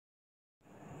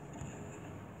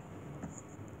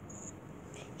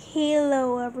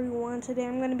Hello everyone, today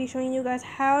I'm going to be showing you guys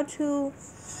how to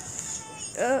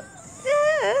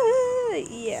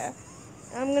yeah,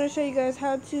 I'm going to show you guys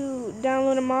how to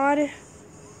download a mod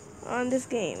on this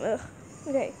game.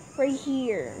 Okay, right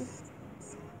here.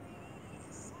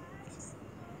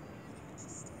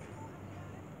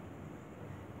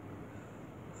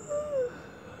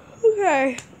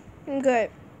 Okay, I'm good.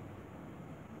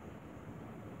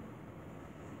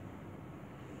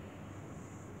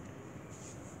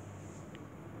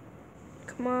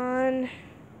 Come on.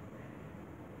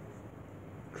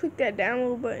 Click that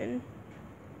download button.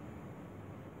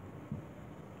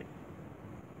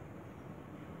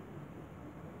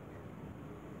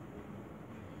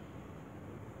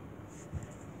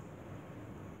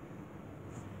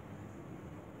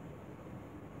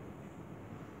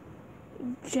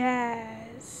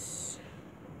 Jaz.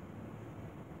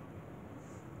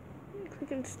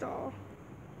 Click install.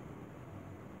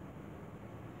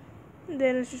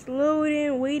 Then it's just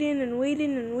loading, waiting and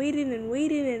waiting and waiting and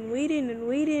waiting and waiting and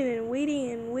waiting and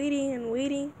waiting and waiting and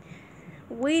waiting.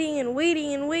 Waiting and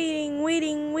waiting and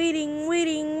waiting,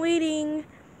 waiting.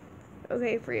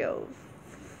 Okay, for real.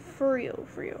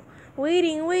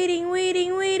 Waiting.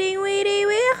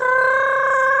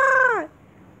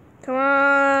 Come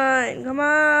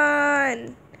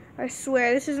on. I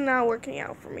swear, this is not working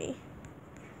out for me.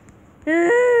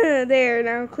 There,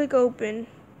 now click open.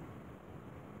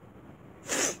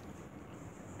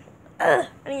 I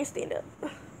need to stand up.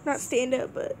 Not stand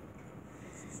up, but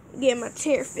get my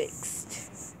chair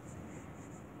fixed.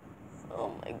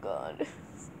 Oh my god.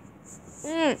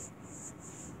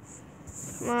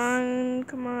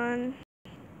 Come on.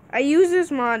 I used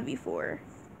this mod before.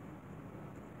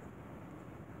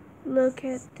 Look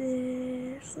at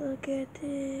this.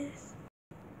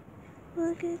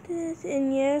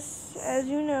 And yes, as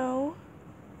you know,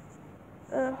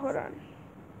 hold on.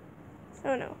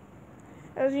 Oh no.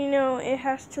 As you know, it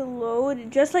has to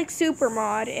load. Just like Super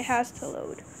Mod, it has to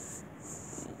load.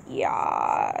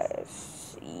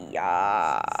 Yes.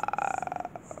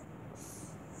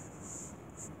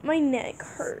 My neck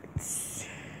hurts.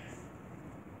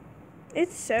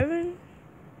 It's 7.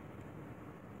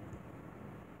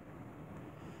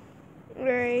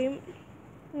 Alright.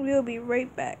 We'll be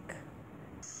right back.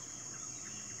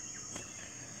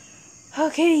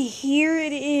 Okay, here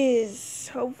it is.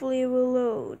 Hopefully it will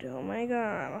load. Oh my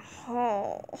god.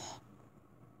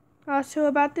 Also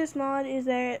about this mod is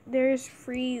that there's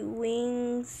free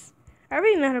wings. I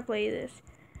already know how to play this.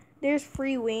 There's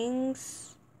free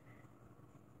wings.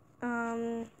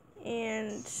 And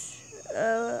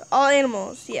all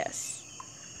animals, yes.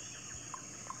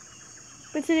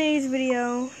 For today's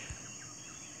video,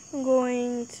 I'm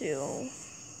going to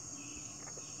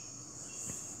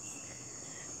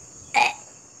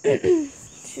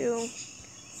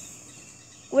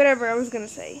whatever I was gonna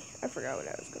say. I forgot what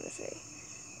I was gonna say.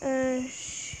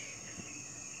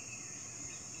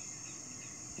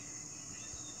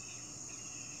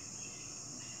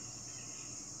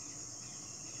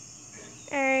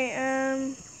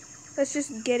 Alright, let's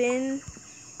just get in.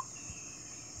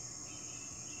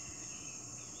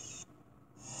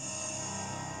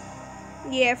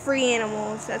 Yeah, free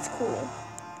animals. That's cool.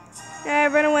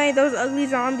 Run away, those ugly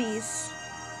zombies.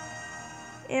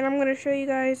 And I'm gonna show you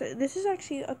guys. This is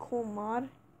actually a cool mod.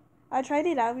 I tried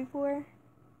it out before.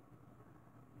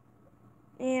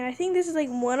 And I think this is like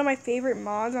one of my favorite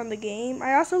mods on the game.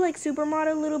 I also like Super Mod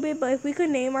a little bit, but if we could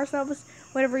name ourselves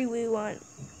whatever we want,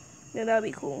 then that would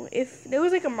be cool. If there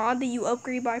was like a mod that you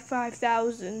upgrade by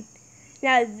 5,000,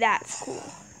 now that's cool.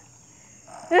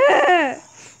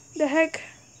 The heck?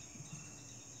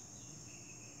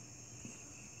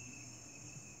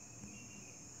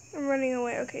 I'm running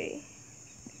away. Okay.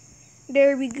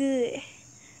 There we good.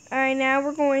 Alright, now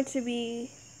we're going to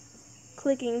be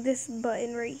clicking this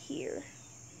button right here.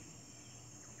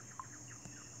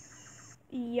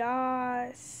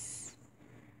 Yes.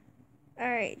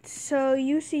 Alright, so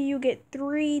you see you get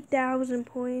 3,000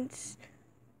 points.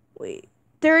 Wait,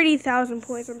 30,000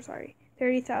 points, I'm sorry.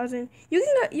 30,000.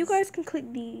 You guys can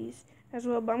click these as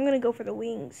well, but I'm gonna go for the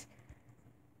wings.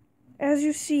 As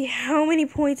you see, how many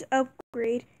points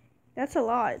upgrade? That's a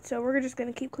lot, so we're just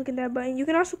gonna keep clicking that button. You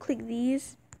can also click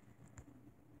these.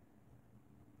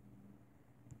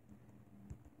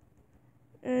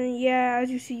 And yeah, as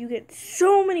you see, you get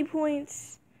so many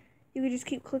points. You can just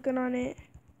keep clicking on it.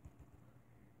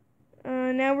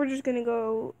 Now we're just gonna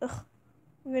go.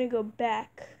 I'm gonna go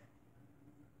back.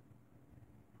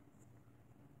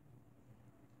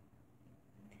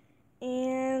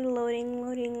 And loading.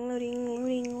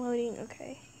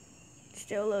 Okay,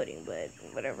 still loading, but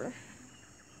whatever.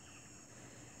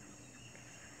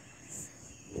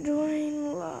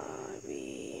 Join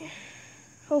lobby.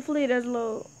 Hopefully it does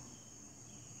load.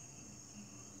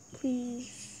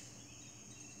 Please.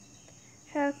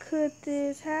 How could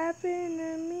this happen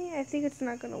to me? I think it's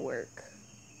not gonna work.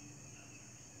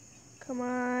 Come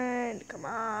on, come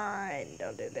on,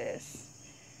 don't do this.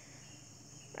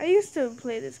 I used to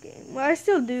play this game. Well, I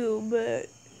still do, but,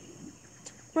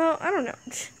 well, I don't know.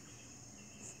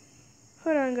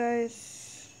 Hold on,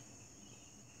 guys.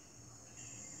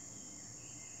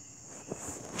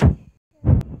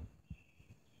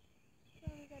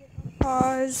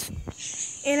 Pause.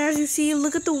 And as you see,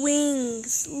 look at the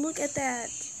wings. Look at that.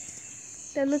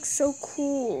 That looks so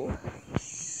cool.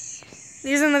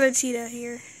 There's another cheetah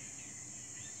here.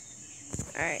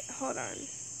 Alright, hold on.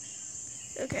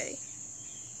 Okay.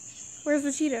 Where's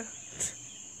the cheetah?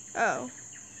 Oh.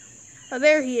 Oh,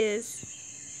 there he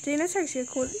is. Dang, that's actually a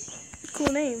cool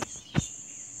name.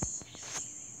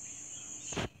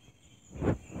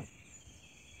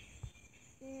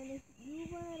 And if you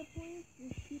run out of points,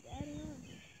 just keep adding on.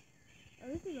 Oh,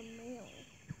 this is a male.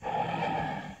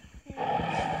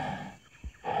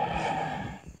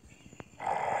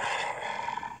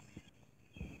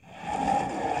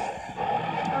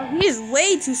 Oh, he is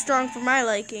way too strong for my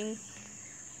liking.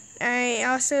 Alright,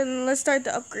 also, let's start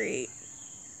the upgrade.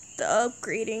 The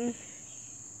upgrading.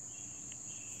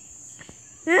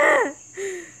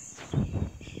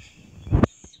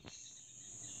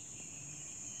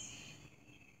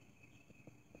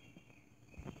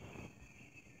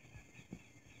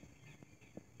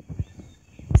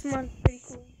 This mod's pretty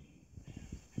cool.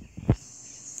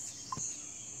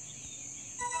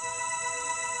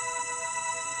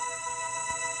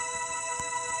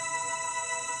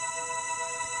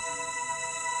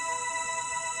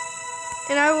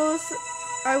 And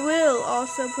I will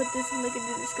also put this link in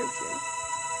the description.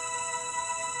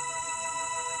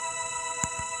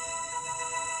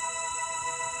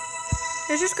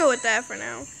 Let's just go with that for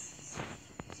now.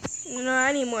 No,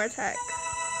 I need more attack.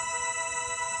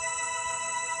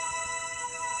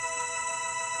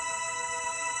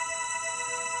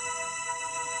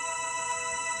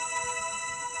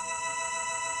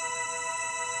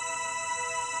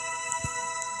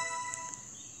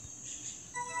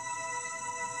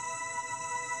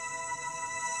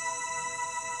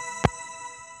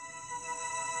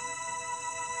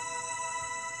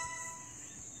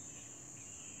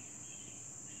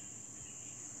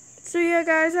 So yeah,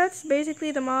 guys, that's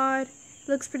basically the mod. It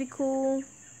looks pretty cool.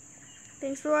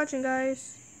 Thanks for watching,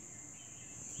 guys.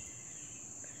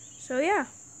 So yeah.